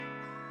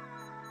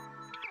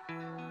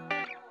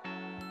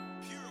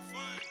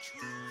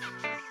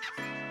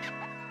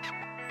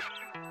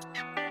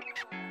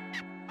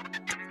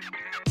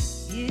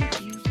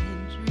If you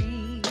can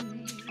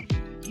dream,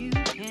 you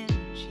can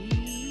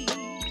achieve.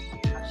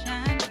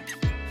 Shine,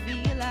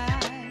 be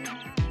alive.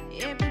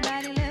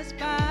 Everybody, let's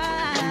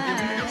fight.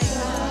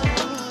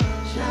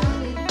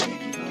 Shine it,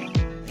 take it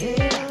on.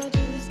 Head out to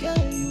the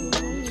sky, you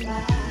will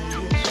fly.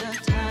 It's your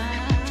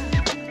time.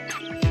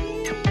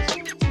 It's your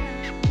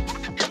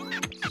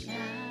time. Shine.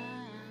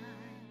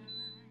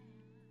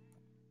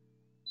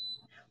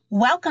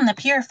 Welcome to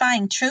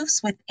Purifying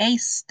Truths with A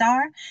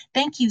Star.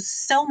 Thank you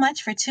so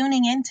much for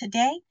tuning in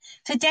today.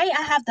 Today,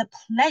 I have the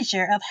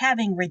pleasure of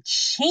having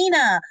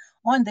Regina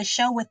on the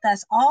show with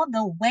us all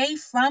the way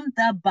from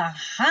the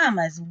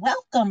Bahamas.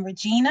 Welcome,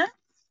 Regina.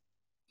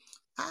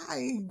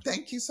 Hi,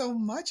 thank you so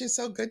much. It's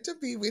so good to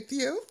be with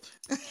you.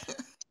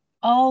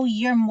 Oh,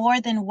 you're more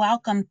than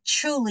welcome.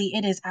 Truly,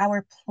 it is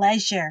our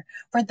pleasure.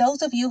 For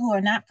those of you who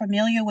are not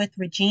familiar with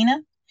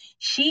Regina,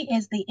 she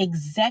is the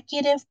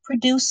executive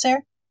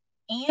producer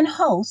and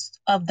host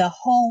of the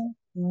Whole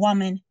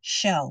Woman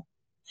Show.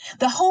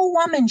 The Whole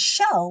Woman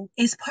Show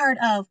is part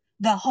of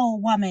the Whole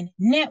Woman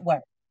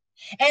Network.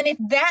 And if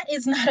that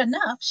is not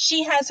enough,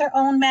 she has her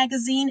own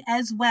magazine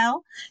as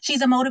well.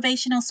 She's a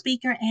motivational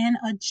speaker and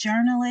a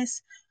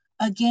journalist.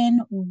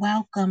 Again,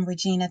 welcome,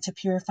 Regina, to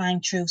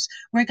Purifying Truths.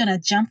 We're going to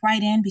jump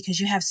right in because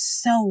you have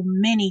so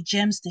many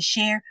gems to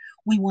share.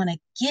 We want to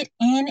get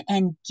in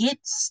and get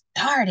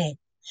started.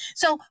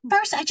 So,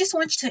 first, I just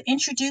want you to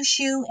introduce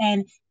you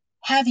and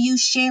have you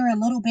share a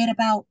little bit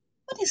about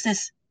what is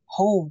this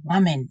Whole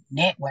Woman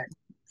Network?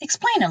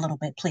 Explain a little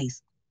bit,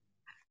 please.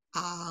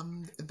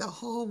 The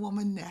Whole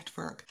Woman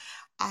Network.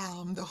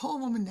 The Whole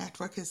Woman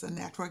Network is a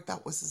network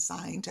that was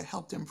designed to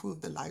help to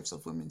improve the lives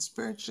of women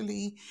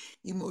spiritually,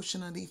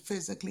 emotionally,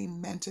 physically,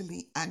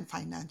 mentally, and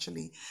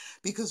financially.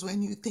 Because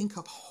when you think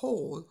of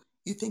whole,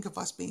 you think of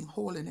us being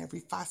whole in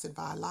every facet of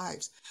our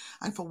lives.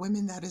 And for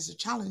women, that is a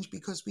challenge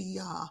because we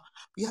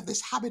have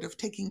this habit of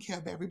taking care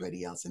of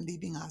everybody else and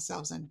leaving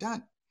ourselves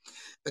undone.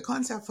 The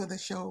concept for the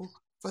show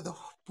for the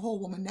Whole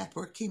Woman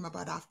Network came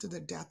about after the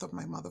death of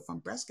my mother from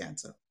breast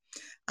cancer.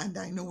 And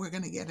I know we're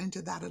going to get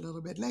into that a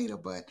little bit later,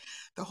 but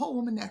the Whole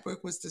Woman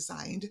Network was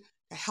designed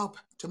to help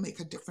to make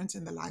a difference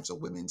in the lives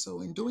of women.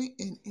 So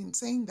in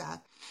saying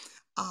that,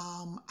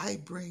 I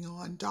bring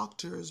on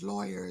doctors,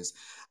 lawyers,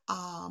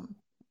 um,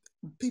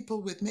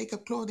 people with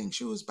makeup, clothing,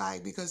 shoes,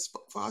 bag, because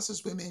for us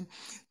as women,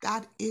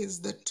 that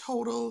is the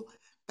total.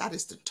 That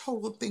is the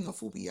total thing of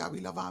who we are. We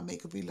love our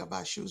makeup, we love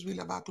our shoes, we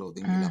love our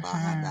clothing, we love our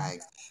Mm-hmm.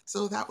 handbags.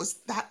 So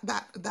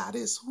that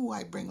is who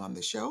I bring on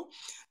the show,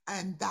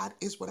 and that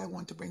is what I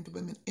want to bring to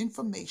women: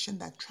 information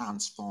that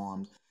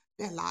transforms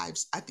their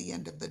lives at the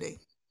end of the day.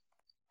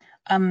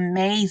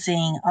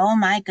 Amazing. Oh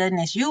my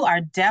goodness. You are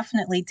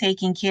definitely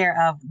taking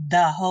care of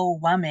the whole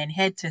woman,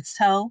 head to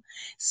toe,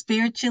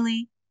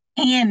 spiritually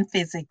and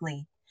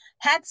physically.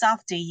 Hats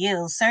off to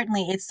you.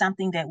 Certainly, it's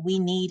something that we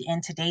need in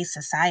today's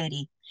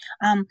society.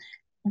 Um,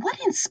 what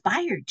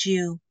inspired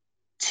you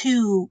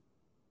to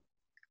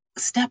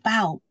step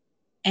out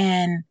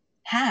and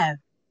have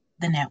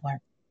the network?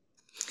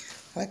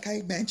 Like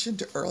I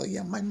mentioned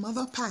earlier, my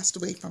mother passed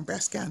away from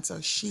breast cancer.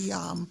 She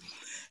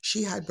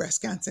had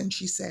breast cancer and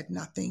she said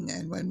nothing.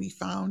 And when we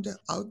found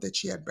out that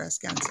she had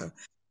breast cancer,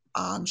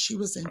 she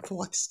was in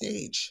fourth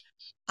stage,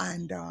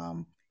 and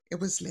it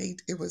was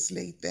late. It was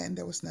late then.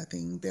 There was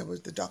nothing. There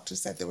was the doctor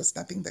said there was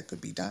nothing that could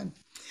be done,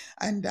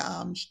 and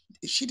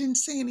she didn't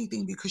say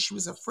anything because she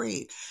was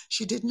afraid.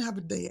 She didn't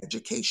have the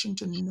education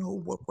to know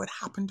what would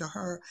happen to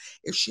her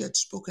if she had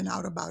spoken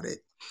out about it,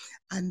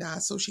 and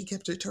so she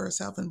kept it to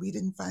herself, and we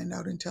didn't find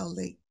out until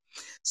late.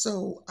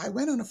 So I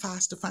went on a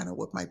fast to find out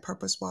what my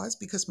purpose was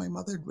because my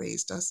mother had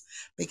raised us,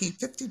 making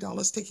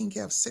 $50, taking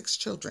care of six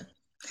children.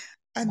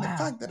 And Wow.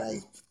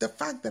 the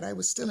fact that I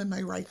was still in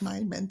my right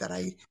mind meant that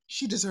I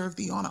she deserved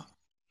the honor.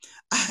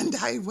 And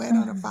I went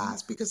on a Mhm.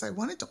 fast because I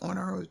wanted to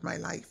honor her with my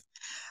life.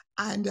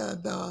 And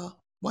the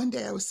one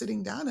day I was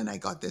sitting down and I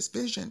got this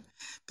vision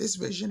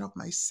of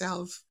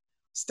myself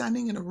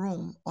standing in a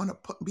room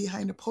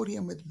behind a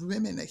podium with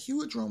women, a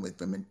huge room with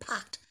women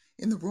packed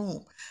in the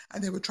room,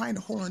 and they were trying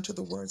to hold on to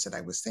the words that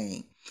I was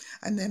saying.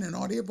 And then an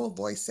audible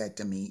voice said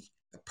to me,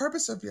 "The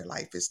purpose of your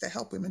life is to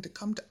help women to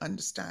come to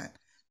understand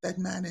that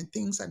man and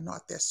things are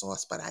not their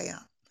source, but I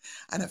am."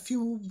 And a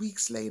few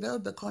weeks later,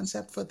 the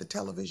concept for the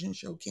television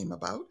show came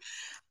about.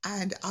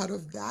 And out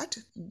of that,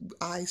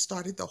 I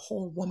started the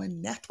Whole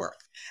Woman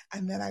Network.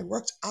 And then I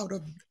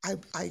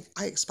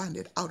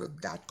expanded out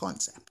of that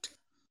concept.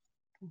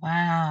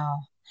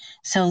 Wow.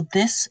 So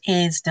this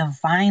is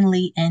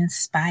divinely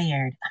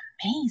inspired.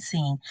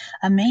 Amazing.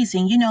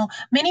 Amazing.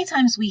 Many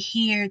times we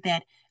hear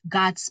that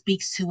God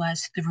speaks to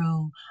us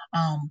through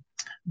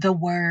the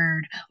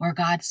word, or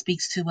God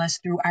speaks to us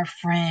through our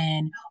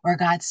friend, or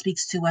God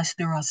speaks to us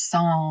through a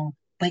song,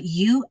 but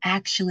you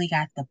actually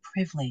got the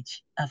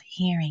privilege of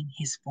hearing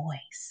his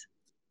voice.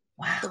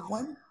 Wow.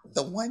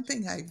 The one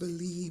thing I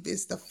believe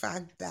is the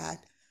fact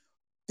that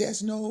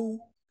there's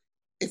no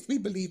if we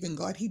believe in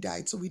God, He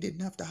died so we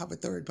didn't have to have a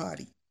third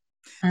party.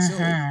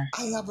 So Mm-hmm.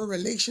 I have a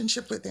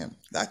relationship with him.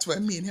 That's where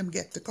me and him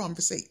get to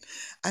conversate.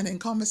 And in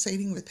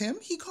conversating with him,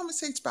 he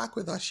conversates back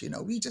with us.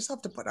 We just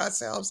have to put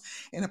ourselves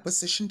in a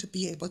position to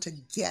be able to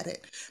get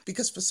it.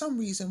 Because for some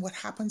reason, what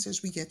happens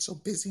is we get so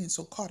busy and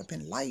so caught up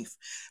in life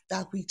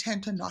that we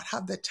tend to not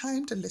have the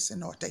time to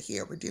listen or to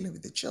hear. We're dealing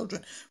with the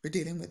children, we're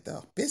dealing with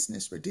the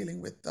business, we're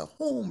dealing with the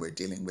home, we're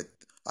dealing with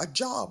a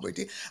job,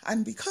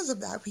 and because of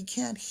that, we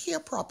can't hear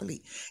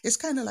properly. It's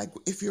kind of like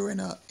if you're in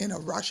a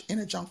rush in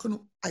a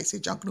Junkanoo. I say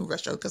Junkanoo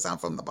restaurant because I'm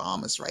from the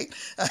Bahamas, right?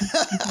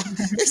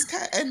 It's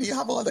kind and you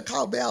have all the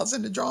cowbells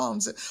and the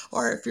drums,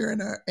 or if you're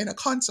in a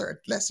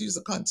concert, let's use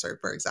a concert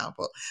for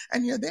example,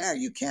 and you're there,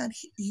 you can't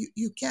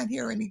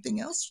hear anything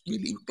else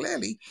really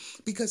clearly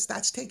because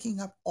that's taking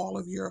up all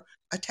of your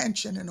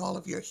attention and all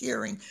of your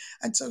hearing,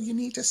 and so you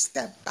need to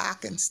step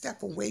back and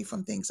step away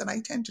from things. And I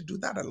tend to do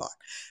that a lot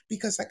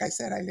because, like I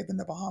said, I live in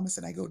the Bahamas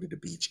and I go to the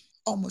beach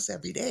almost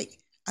every day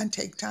and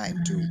take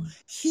time to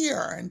hear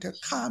and to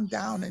calm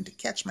down and to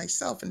catch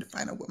myself and to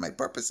find out what my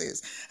purpose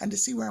is and to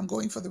see where I'm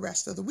going for the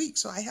rest of the week.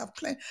 So I have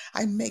plenty,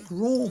 I make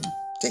room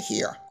to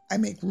hear. I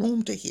make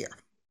room to hear.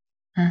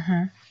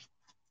 Mm-hmm.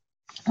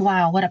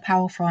 Wow, what a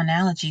powerful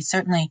analogy.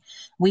 Certainly,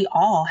 we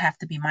all have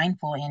to be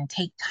mindful and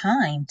take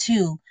time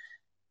to,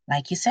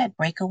 like you said,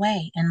 break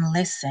away and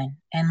listen,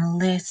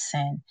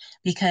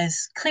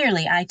 because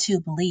clearly I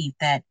too believe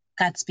that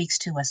God speaks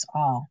to us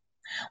all.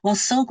 Well,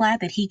 so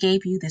glad that He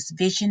gave you this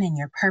vision and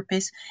your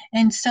purpose.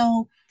 And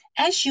so,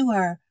 as you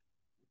are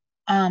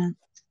um,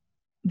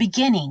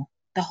 beginning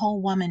the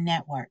Whole Woman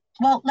Network,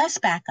 well, let's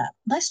back up.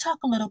 Let's talk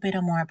a little bit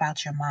more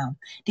about your mom.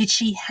 Did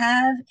she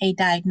have a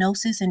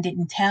diagnosis and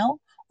didn't tell,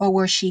 or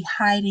was she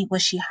hiding?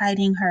 Was she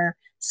hiding her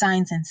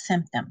signs and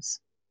symptoms?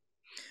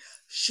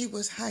 She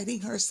was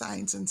hiding her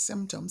signs and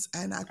symptoms,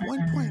 and at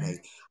one point Mm,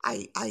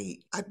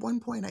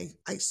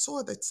 I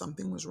saw that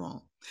something was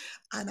wrong,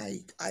 and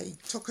I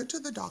took her to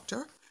the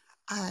doctor.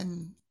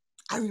 And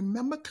I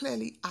remember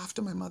clearly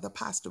after my mother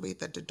passed away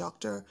that the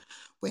doctor,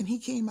 when he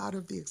came out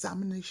of the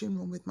examination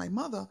room with my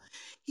mother,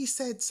 he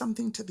said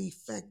something to the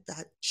effect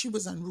that she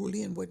was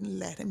unruly and wouldn't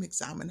let him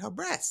examine her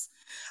breasts.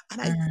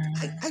 And I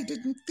mm,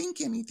 didn't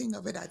think anything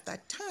of it at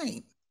that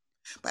time.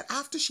 But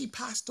after she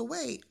passed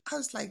away, I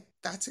was like,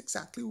 that's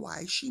exactly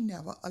why she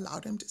never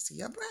allowed him to see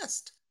her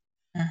breast.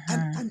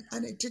 And, mhm, and,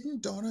 and it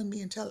didn't dawn on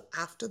me until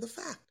after the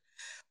fact.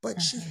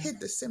 But she mhm, hid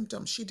the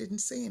symptoms. She didn't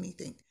say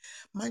anything.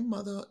 My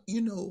mother,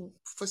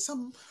 for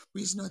some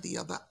reason or the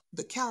other,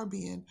 the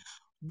Caribbean,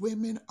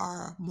 women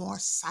are more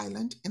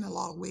silent in a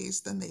lot of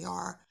ways than they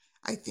are,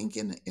 I think,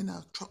 in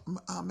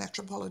a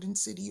metropolitan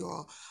city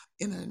or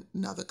in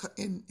another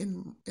in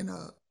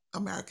a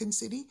American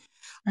city.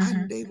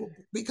 And mhm, they will,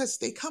 because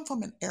they come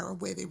from an era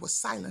where they were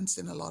silenced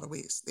in a lot of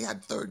ways. They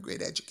had third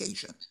grade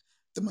education,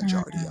 the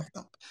majority mhm. of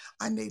them,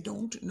 and they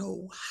don't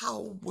know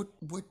how what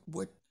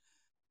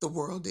the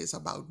world is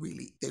about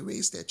really. They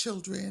raised their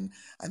children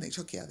and they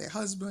took care of their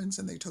husbands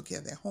and they took care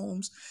of their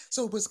homes.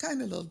 So it was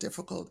kind of a little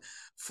difficult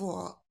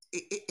for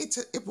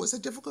it was a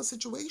difficult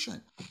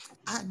situation.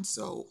 And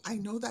so I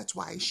know that's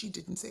why she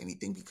didn't say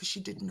anything, because she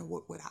didn't know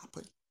what would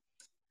happen.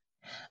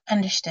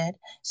 Understood.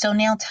 So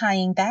now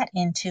tying that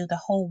into the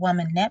Whole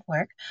Woman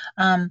Network,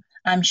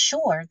 I'm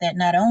sure that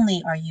not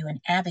only are you an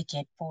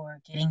advocate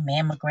for getting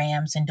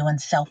mammograms and doing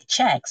self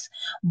checks,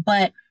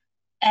 but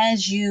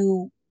as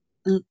you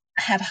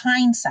have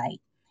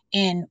hindsight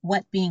in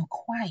what being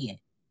quiet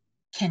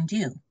can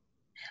do,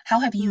 how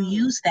have you Hmm.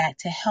 used that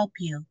to help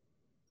you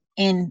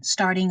in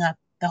starting up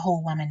the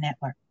Whole Woman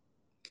Network?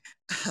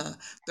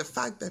 The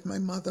fact that my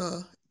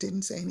mother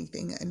didn't say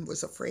anything and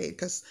was afraid,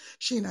 because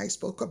she and I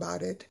spoke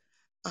about it,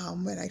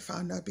 when I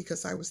found out,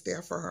 because I was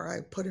there for her.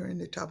 I put her in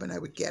the tub and I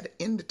would get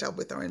in the tub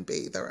with her and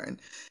bathe her and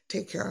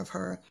take care of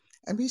her.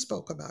 And we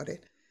spoke about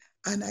it.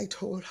 And I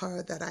told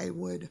her that I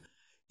would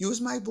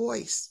use my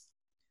voice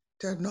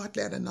to not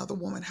let another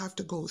woman have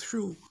to go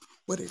through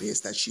what it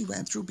is that she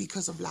went through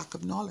because of lack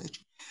of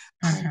knowledge.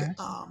 And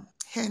Mm-hmm,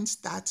 hence,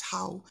 that's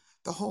how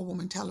the Whole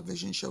Woman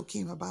television show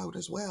came about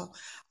as well.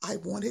 I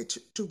wanted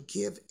to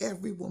give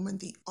every woman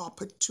the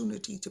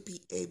opportunity to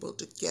be able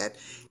to get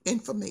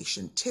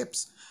information,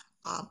 tips,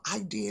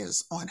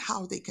 ideas on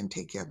how they can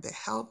take care of their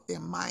health, their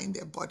mind,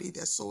 their body,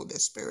 their soul, their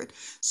spirit,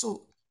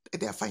 so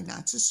their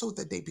finances, so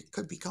that they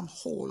could become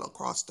whole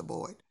across the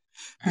board.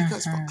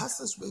 Because for mm-hmm. us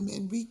as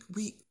women,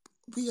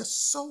 we are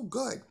so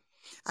good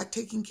at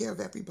taking care of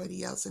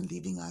everybody else and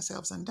leaving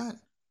ourselves undone.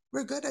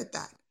 We're good at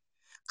that.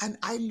 And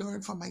I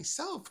learned for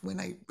myself, when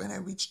I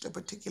reached a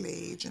particular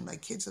age and my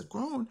kids have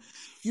grown,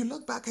 you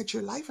look back at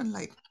your life and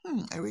like,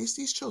 I raised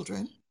these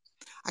children.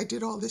 I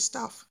did all this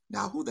stuff.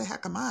 Now who the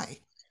heck am I?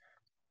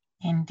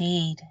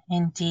 Indeed,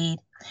 indeed.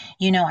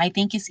 I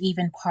think it's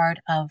even part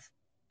of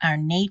our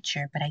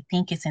nature, but I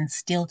think it's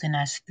instilled in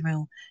us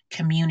through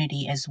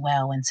community as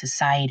well and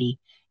society.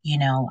 You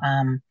know,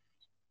 um,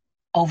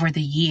 Over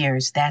the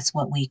years, that's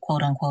what we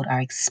quote unquote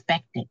are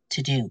expected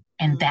to do,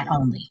 and that Mm.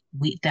 only.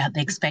 The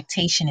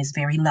expectation is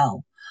very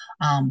low,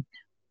 um,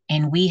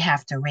 and we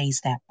have to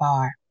raise that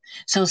bar.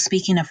 So,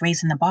 speaking of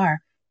raising the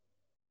bar,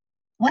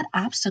 what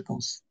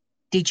obstacles?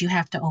 did you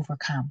have to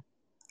overcome?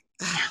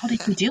 How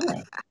did you do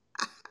it?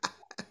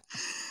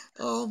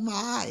 Oh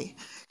my,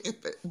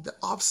 the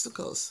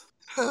obstacles.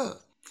 Huh.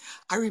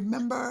 I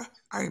remember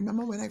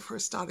when I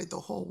first started the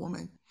Whole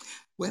Woman.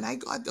 When I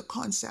got the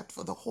concept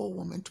for the Whole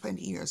Woman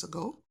 20 years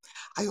ago,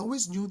 I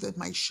always knew that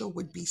my show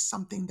would be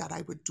something that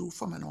I would do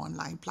from an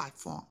online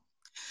platform.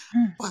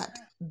 Mm, But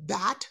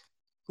that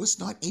was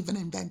not even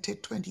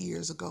invented 20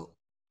 years ago.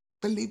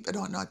 Believe it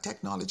or not,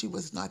 technology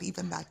was not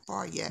even that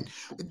far yet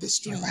with the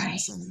you're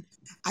right. streams, and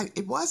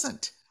it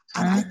wasn't.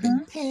 And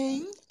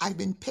Mm-hmm. I've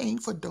been paying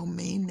for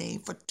domain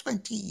name for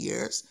 20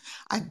 years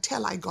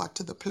until I got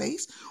to the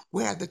place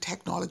where the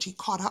technology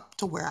caught up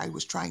to where I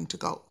was trying to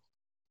go.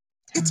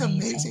 It's Amazing.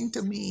 amazing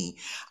to me.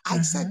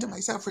 I said Mm-hmm. to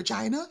myself,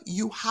 Regina,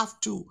 you have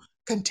to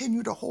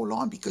continue to hold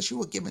on because you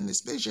were given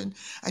this vision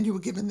and you were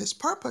given this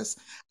purpose,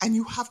 and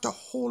you have to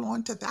hold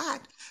on to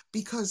that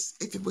because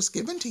if it was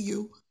given to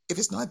you, if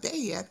it's not there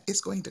yet,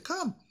 it's going to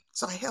come.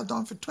 So I held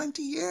on for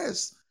 20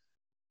 years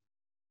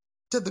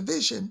to the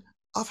vision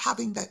of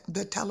having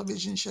the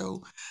television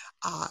show.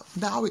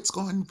 Now it's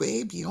gone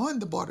way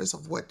beyond the borders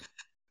of what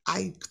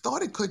I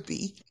thought it could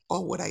be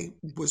or what I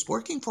was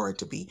working for it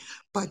to be,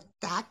 but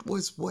that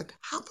was what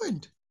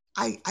happened.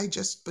 I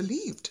just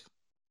believed.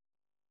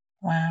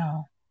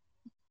 Wow.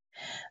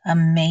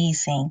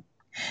 Amazing.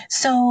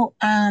 So,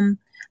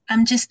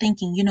 I'm just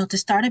thinking, to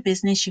start a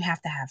business, you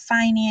have to have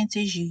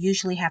finances, you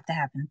usually have to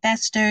have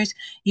investors,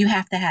 you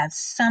have to have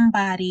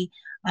somebody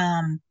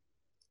um,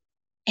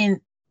 in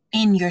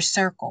in your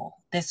circle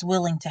that's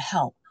willing to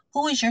help.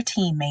 Who is your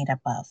team made up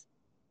of?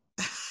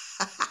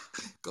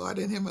 God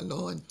and Him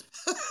alone.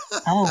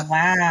 Oh,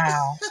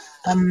 wow.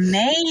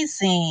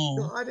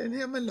 Amazing. God and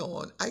Him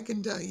alone, I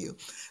can tell you.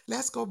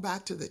 Let's go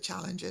back to the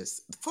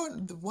challenges.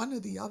 One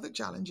of the other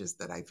challenges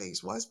that I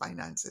faced was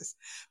finances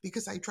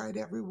because I tried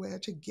everywhere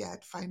to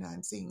get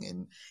financing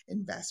and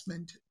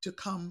investment to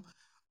come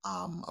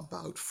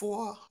about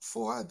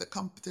for the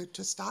company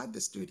to start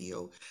the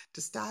studio,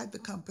 to start the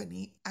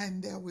company,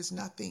 and there was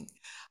nothing.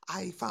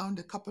 I found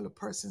a couple of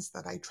persons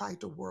that I tried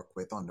to work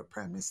with on the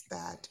premise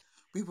that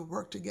we would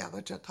work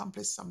together to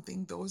accomplish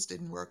something. Those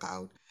didn't work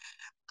out.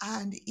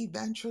 And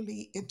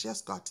eventually it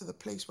just got to the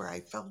place where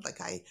I felt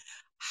like I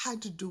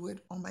had to do it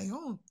on my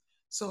own.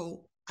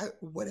 So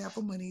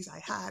whatever monies I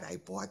had, I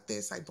bought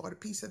this, I bought a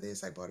piece of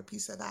this, I bought a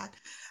piece of that,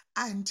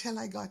 until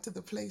I got to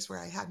the place where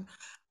I had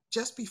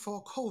just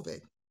before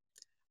COVID,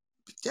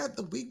 just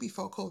the week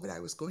before COVID, I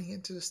was going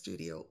into the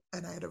studio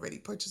and I had already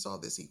purchased all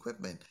this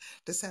equipment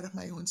to set up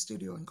my own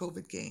studio, and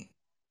COVID came.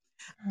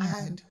 Mm,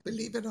 And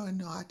believe it or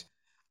not,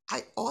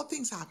 I all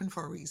things happen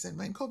for a reason.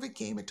 When COVID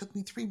came, it took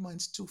me 3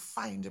 months to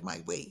find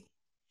my way.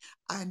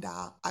 And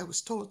I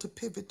was told to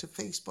pivot to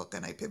Facebook,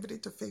 and I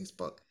pivoted to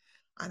Facebook,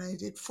 and I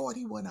did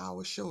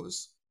 41-hour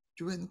shows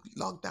during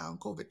lockdown,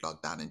 COVID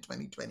lockdown in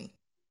 2020.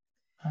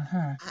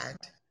 mhm, And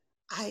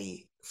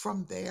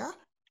from there,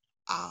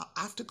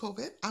 after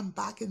COVID, I'm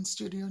back in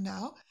studio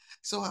now.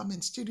 So I'm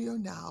in studio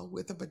now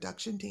with a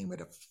production team,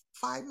 with a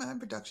 5-man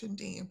production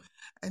team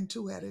and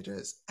 2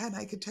 editors. And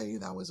I could tell you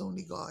that was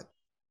only God,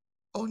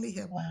 only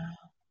Him. wow.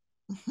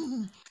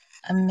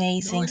 No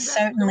Amazing.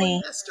 no Certainly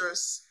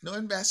investors, no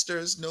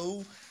investors,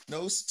 no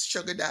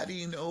sugar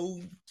daddy,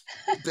 no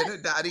bitter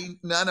daddy,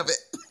 none of it.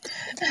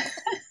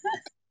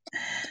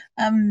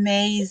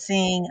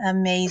 amazing.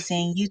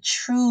 Amazing. You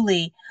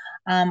truly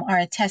are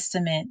a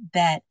testament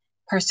that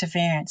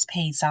perseverance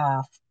pays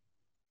off.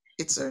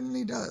 It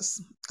certainly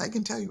does. I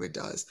can tell you it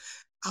does.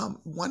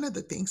 One of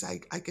the things I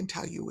can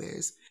tell you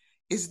is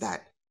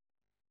that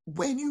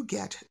when you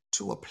get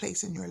to a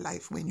place in your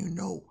life when you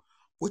know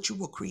what you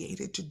were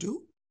created to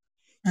do,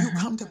 you Hmm.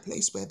 come to a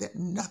place where that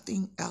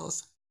nothing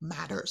else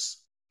matters.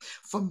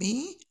 For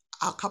me,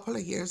 a couple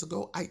of years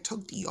ago, I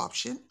took the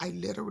option. I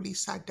literally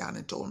sat down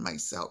and told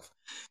myself,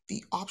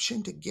 the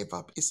option to give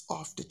up is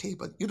off the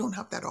table. You don't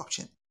have that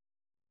option.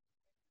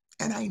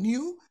 And I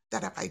knew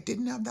that if I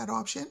didn't have that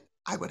option,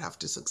 I would have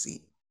to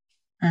succeed.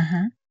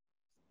 Hmm.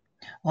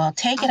 Well,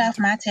 take it And off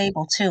my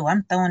table too.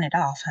 I'm throwing it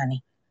off,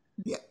 honey.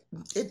 yeah,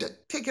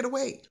 take it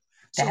away.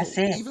 That's So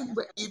it.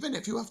 even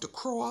if you have to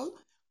crawl,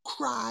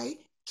 cry,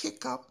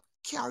 kick up,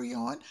 carry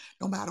on,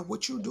 no matter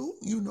what you do,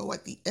 you know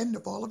at the end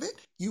of all of it,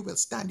 you will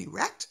stand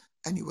erect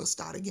and you will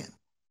start again.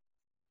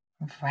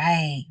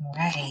 Right,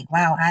 right.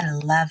 Wow, I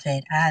love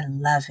it. I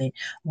love it.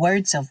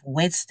 Words of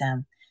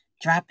wisdom,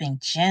 dropping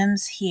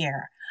gems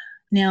here.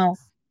 Now,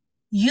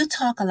 you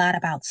talk a lot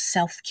about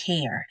self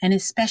care, and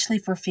especially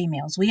for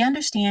females. We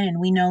understand and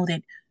we know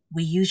that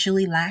we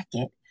usually lack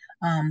it.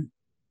 Um,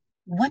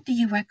 what do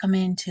you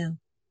recommend to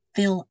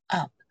fill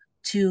up,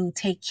 to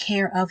take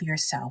care of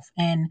yourself?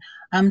 And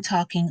I'm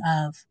talking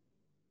of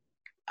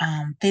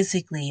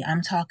physically,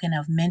 I'm talking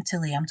of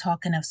mentally, I'm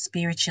talking of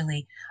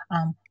spiritually.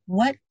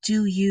 What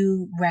do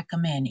you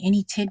recommend?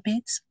 Any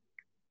tidbits?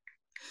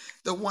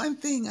 The one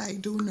thing I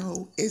do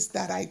know is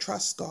that I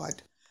trust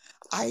God.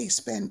 I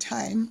spend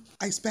time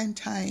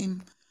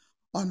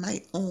on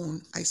my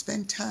own. I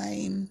spend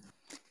time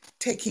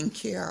taking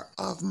care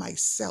of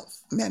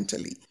myself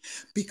mentally.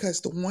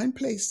 Because the one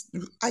place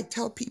I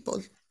tell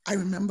people, I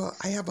remember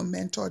I have a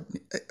mentor,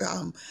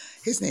 um,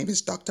 his name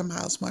is Dr.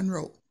 Miles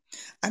Monroe.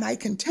 And I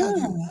can tell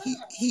you,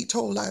 Hmm. he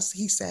told us,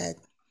 he said,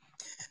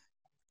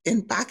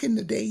 in back in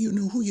the day, you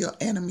knew who your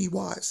enemy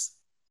was.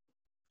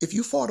 If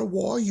you fought a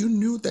war, you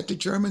knew that the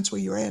Germans were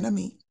your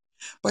enemy.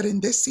 But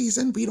in this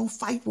season, we don't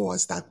fight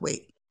wars that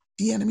way.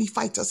 The enemy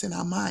fights us in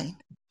our mind.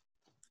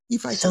 He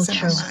fights So us in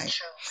our true. mind.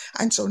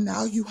 And so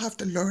now you have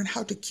to learn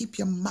how to keep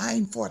your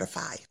mind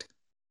fortified.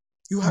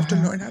 You have to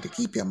Hmm. learn how to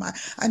keep your mind.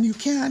 And you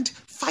can't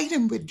fight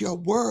him with your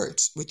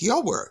words, with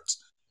your words.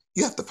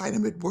 You have to fight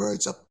him with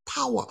words of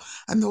power.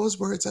 And those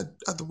words are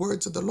the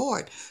words of the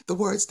Lord. The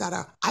words that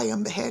are, I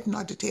am the head,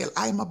 not the tail.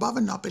 I am above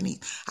and not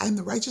beneath. I am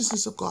the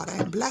righteousness of God. I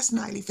am blessed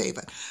and highly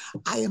favored.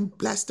 I am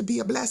blessed to be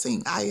a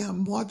blessing. I am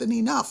more than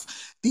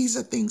enough. These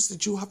are things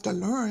that you have to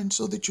learn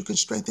so that you can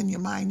strengthen your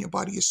mind, your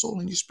body, your soul,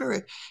 and your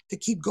spirit to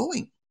keep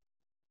going.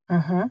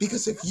 Hmm.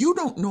 Because if you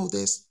don't know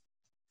this,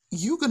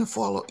 you can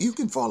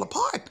fall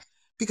apart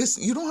because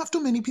you don't have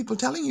too many people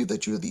telling you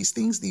that you're these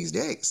things these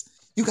days.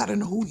 You got to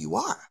know who you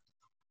are.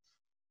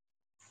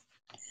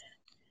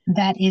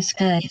 That is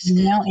good.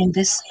 In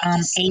this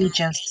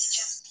age of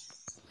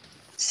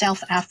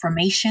self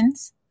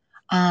affirmations,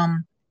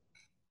 um,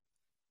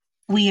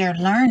 we are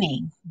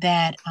learning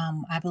that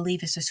I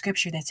believe it's a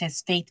scripture that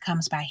says faith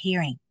comes by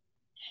hearing.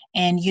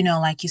 And,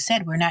 like you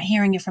said, we're not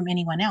hearing it from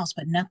anyone else,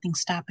 but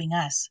nothing's stopping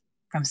us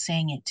from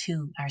saying it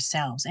to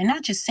ourselves. And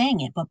not just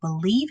saying it, but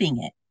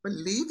believing it.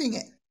 Believing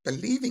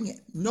it,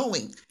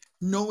 knowing.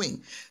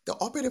 The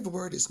operative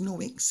word is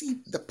knowing.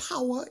 See, the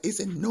power is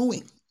in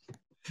knowing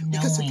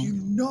because if you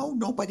Knowing. know,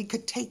 nobody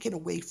could take it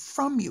away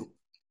from you.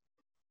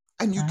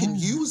 And you can Mm,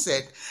 use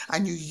it,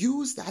 and you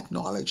use that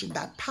knowledge and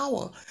that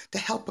power to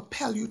help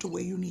propel you to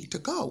where you need to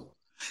go.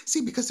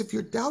 See, because if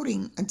you're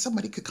doubting and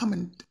somebody could come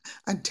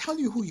and tell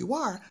you who you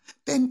are,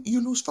 then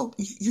you lose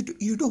focus.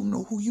 You don't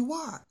know who you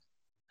are.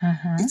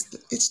 mm-hmm.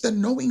 It's the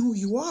knowing who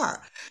you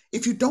are.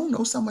 If you don't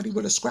know, somebody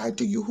will ascribe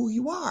to you who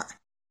you are.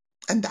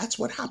 And that's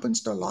what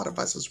happens to a lot of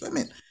us as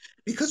women.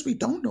 Because we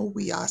don't know who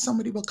we are,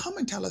 somebody will come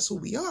and tell us who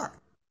we are.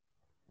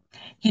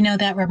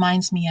 That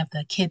reminds me of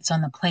the kids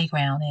on the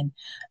playground. And,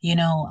 you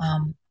know,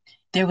 um,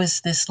 there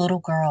was this little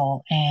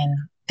girl, and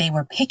they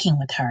were picking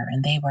with her,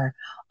 and they were,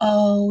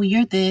 oh,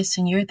 you're this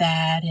and you're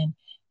that. And,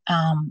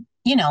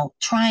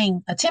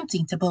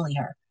 attempting to bully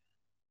her.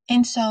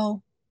 And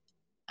so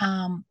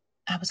um,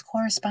 I was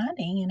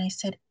corresponding, and I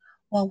said,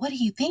 well, what do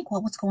you think?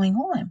 What's going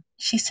on?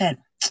 She said,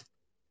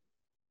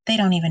 they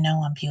don't even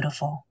know I'm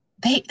beautiful.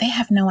 They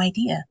have no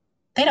idea.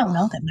 They don't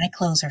know Wow. that my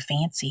clothes are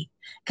fancy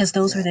because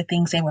those were Yeah. the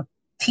things they were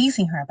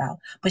teasing her about.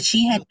 But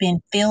she Mm, had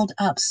been filled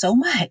up so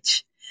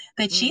much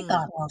that she mm.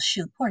 thought, well,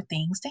 shoot, poor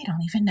things. They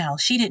don't even know.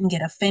 She didn't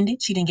get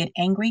offended. She didn't get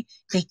angry.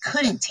 They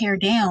couldn't tear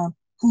down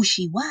who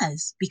she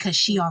was because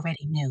she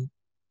already knew.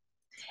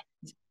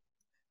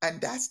 And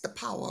that's the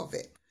power of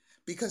it.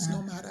 Because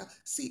no Mhm. matter,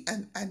 see,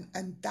 and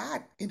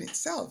that in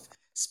itself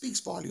speaks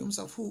volumes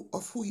of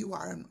who you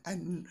are,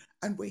 and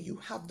where you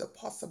have the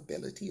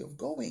possibility of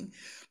going.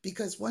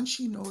 Because once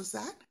she knows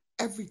that,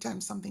 every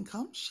time something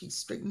comes, she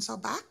straightens her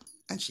back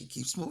and she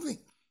keeps moving.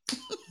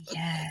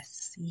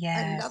 Yes,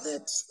 I love yes.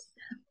 it.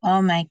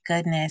 Oh my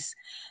goodness.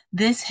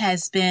 This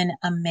has been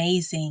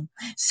amazing.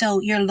 So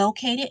you're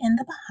located in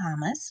the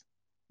Bahamas,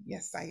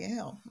 Yes, I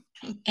am.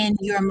 and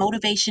you're a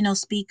motivational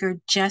speaker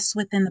just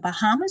within the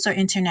Bahamas or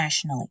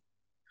internationally?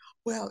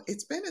 Well,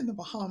 it's been in the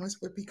Bahamas,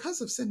 but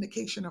because of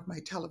syndication of my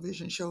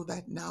television show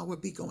that now will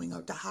be going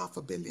out to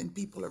 500 million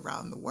people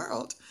around the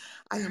world,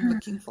 I am Mhm.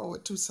 looking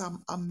forward to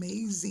some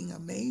amazing,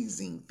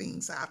 amazing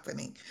things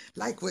happening,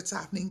 like what's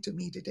happening to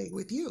me today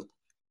with you.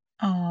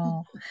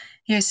 Oh,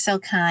 you're so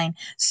kind.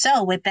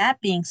 So, with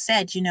that being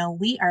said,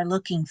 we are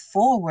looking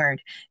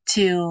forward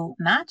to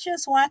not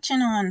just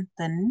watching on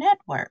the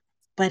network,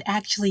 but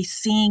actually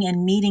seeing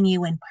and meeting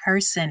you in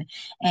person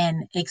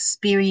and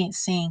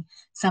experiencing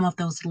some of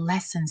those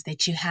lessons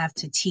that you have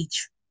to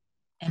teach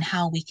and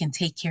how we can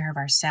take care of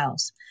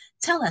ourselves.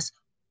 Tell us,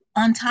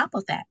 on top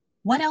of that,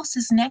 what else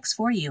is next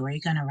for you? Are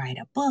you going to write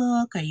a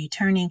book? Are you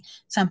turning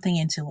something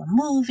into a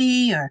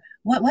movie? Or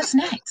what's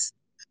next?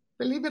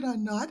 Believe it or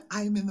not,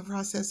 I'm in the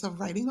process of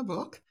writing a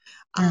book.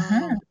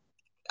 Mm-hmm.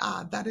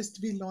 Um, that is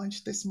to be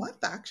launched this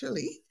month,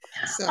 actually.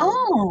 So,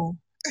 Oh,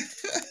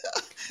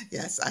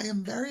 yes, I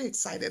am very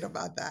excited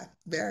about that.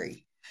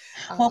 Very.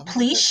 well,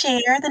 please Because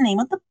share the name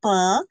of the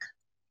book.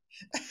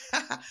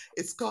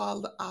 it's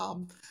called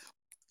um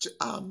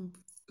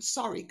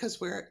sorry, because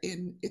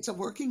it's a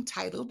working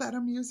title that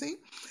I'm using,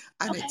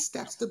 and Okay, it's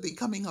Steps to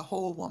Becoming a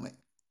Whole Woman.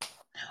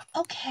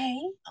 okay,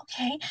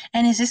 okay.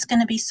 And is this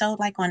going to be sold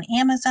like on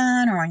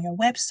Amazon or on your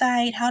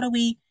website? How do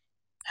we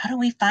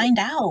It, find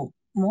out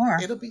more?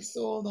 it'll be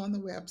sold on the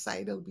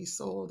website, it'll be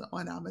sold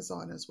on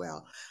Amazon as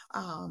well.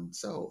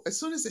 So as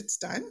soon as it's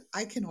done,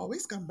 I can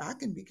always come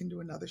back and we can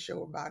do another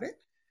show about it.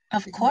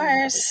 Of We can do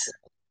another course. show.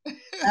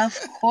 Of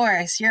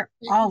course. You're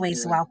We can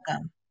always do it.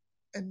 welcome.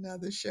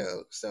 another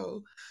show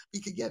so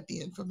we could get the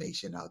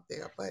information out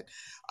there. But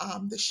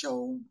the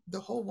show, the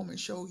Whole Woman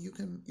Show,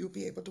 you'll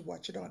be able to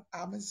watch it on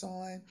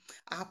Amazon,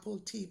 Apple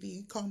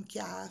TV,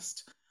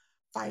 Comcast,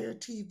 Fire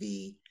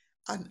TV,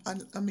 on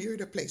a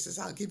myriad of places.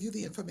 I'll give you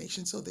the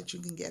information so that you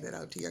can get it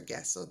out to your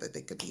guests so that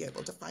they could be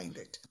able to find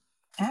it.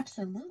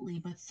 Absolutely,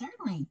 but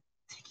certainly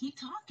keep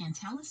talking.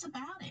 Tell us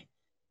about it.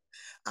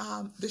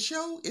 The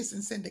show is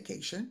in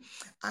syndication,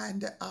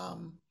 and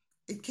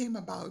it came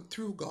about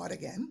through God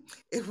again.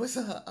 It was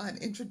an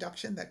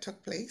introduction that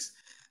took place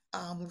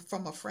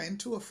from a friend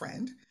to a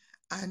friend,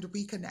 and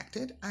we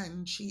connected.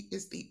 And she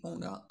is the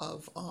owner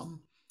of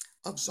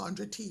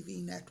Zondra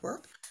TV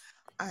Network,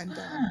 and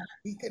Ah,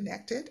 we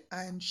connected.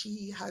 And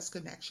she has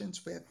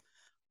connections with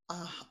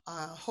a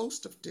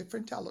host of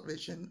different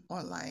television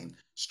online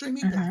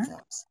streaming mm-hmm,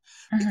 platforms,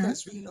 mm-hmm,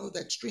 because we know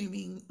that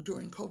streaming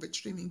during COVID,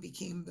 streaming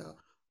became the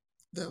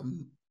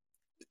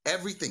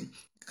everything,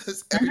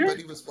 because mm-hmm.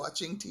 everybody was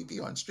watching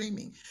TV on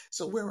streaming.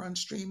 So we're on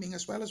streaming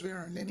as well as we're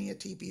on linear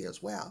TV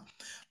as well.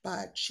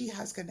 But she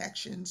has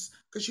connections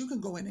because you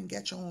can go in and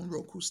get your own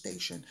Roku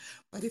station.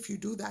 But if you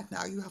do that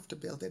now, you have to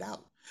build it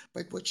out.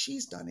 But what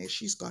she's done is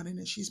she's gone in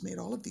and she's made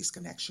all of these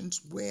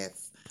connections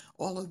with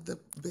all of the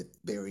with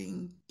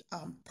varying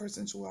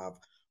persons who have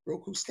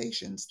Roku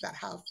stations that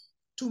have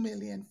 2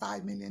 million,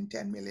 5 million,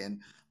 10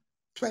 million,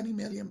 20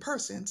 million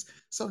persons.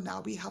 So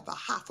now we have a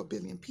half a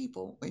billion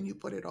people when you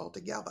put it all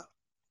together.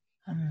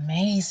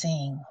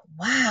 Amazing.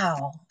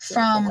 Wow. So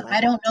From all I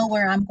I don't have to know do,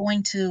 where I'm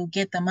going to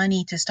get the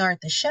money to start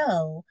the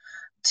show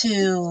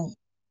to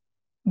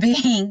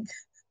being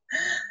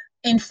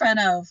in front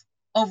of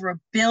over a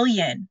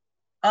billion.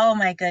 Oh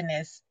my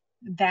goodness.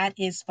 That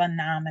is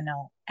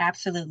phenomenal.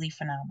 Absolutely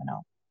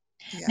phenomenal.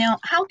 yeah. Now,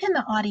 how can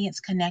the audience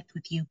connect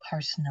with you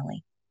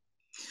personally?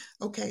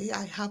 Okay,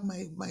 I have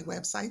my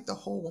website,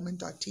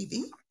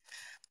 thewholewoman.tv.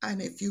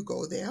 And if you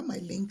go there, my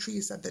link tree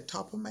is at the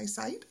top of my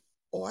site,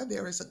 or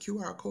there is a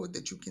QR code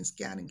that you can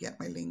scan and get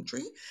my link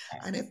tree.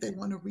 And if they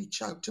want to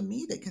reach out to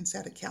me, they can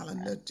set a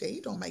calendar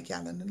date on my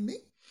calendar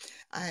link,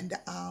 and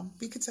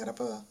we could set up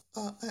a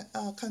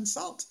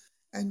consult,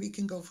 and we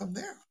can go from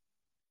there.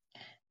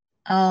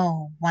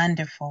 Oh,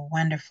 wonderful,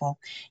 wonderful.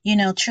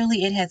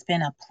 Truly it has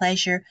been a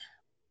pleasure.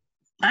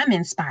 I'm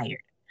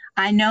inspired.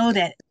 I know Yeah.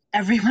 that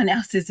everyone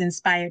else is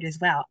inspired as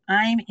well.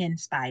 I'm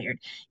inspired.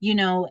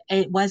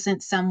 It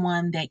wasn't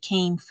someone that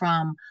came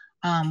from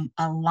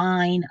a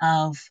line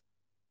of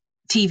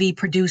TV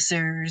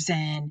producers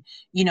and,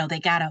 they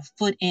got a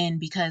foot in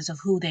because of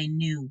who they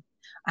knew.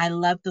 I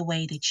love the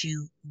way that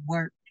you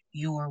worked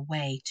your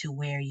way to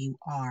where you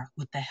are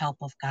with the help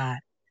of God.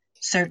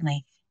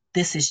 Certainly,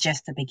 this is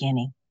just the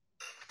beginning.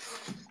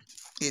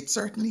 It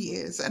certainly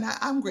is. And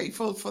I'm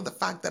grateful for the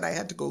fact that I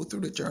had to go through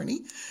the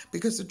journey,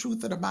 because the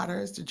truth of the matter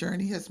is the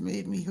journey has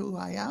made me who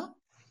I am.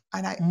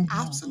 And I Mhm.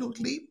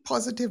 absolutely,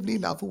 positively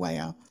love who I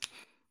am.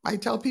 I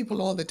tell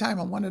people all the time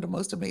I'm one of the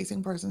most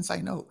amazing persons I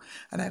know.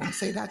 And I don't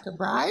say that to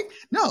brag.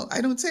 No,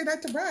 I don't say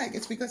that to brag.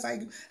 It's because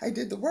I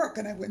did the work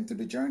and I went through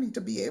the journey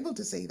to be able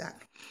to say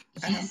that.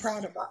 And Yes, I'm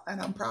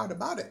proud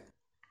about it.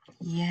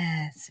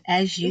 yes,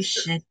 as you This,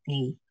 should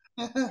be.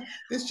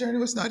 this journey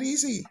was not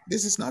easy.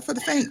 This is not for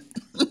the faint.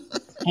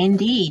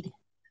 Indeed,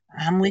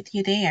 I'm with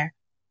you there.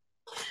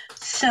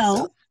 So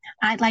So,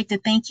 I'd like to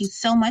thank you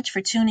so much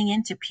for tuning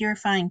in to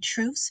Purifying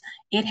Truths.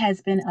 It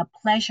has been a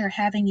pleasure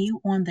having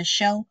you on the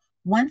show.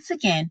 Once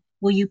again,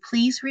 will you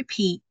please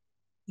repeat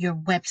your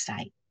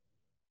website?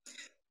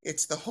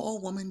 it's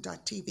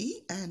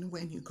thewholewoman.tv, and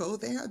when you go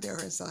there,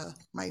 there is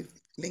my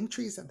link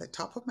tree is at the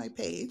top of my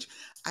page,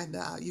 and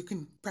you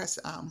can press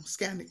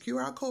scan the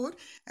QR code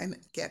and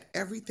get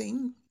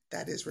everything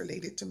that is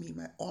related to me.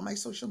 All my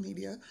social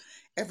media,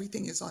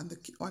 everything is on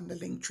the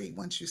link tree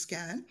once you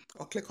scan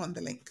or click on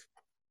the link.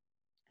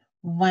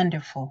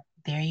 Wonderful.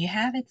 There you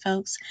have it,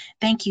 folks.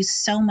 Thank you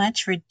so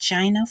much,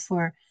 Regina,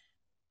 for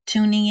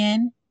tuning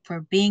in, for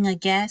being a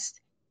guest,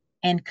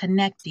 and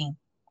connecting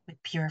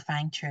with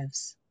Purifying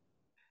Truths.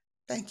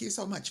 Thank you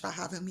so much for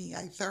having me.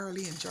 I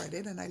thoroughly enjoyed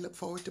it, and I look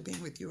forward to being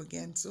with you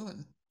again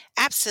soon.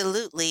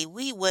 Absolutely.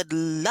 We would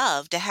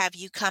love to have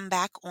you come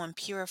back on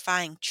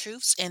Purifying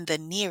Truths in the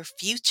near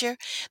future.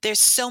 There's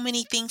so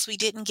many things we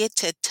didn't get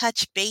to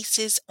touch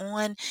bases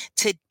on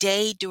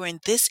today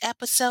during this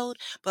episode,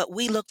 but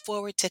we look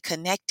forward to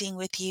connecting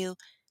with you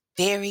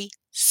very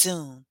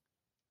soon.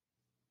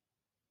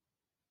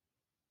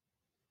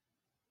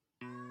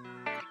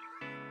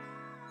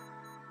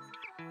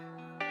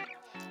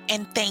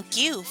 And thank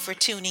you for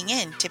tuning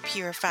in to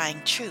Purifying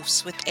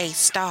Truths with A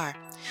Star.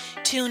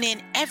 Tune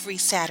in every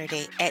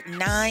Saturday at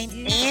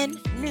 9 and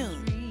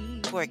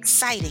noon for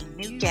exciting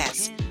new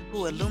guests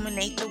who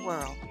illuminate the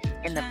world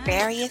in the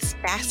various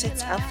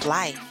facets of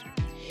life.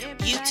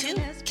 You too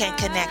can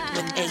connect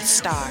with A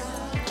Star,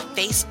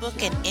 Facebook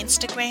and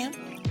Instagram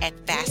at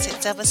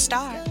Facets of a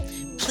Star.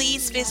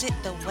 Please visit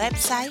the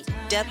website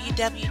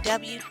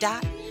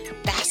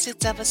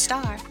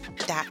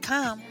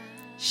www.facetsofastar.com.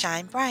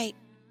 Shine bright.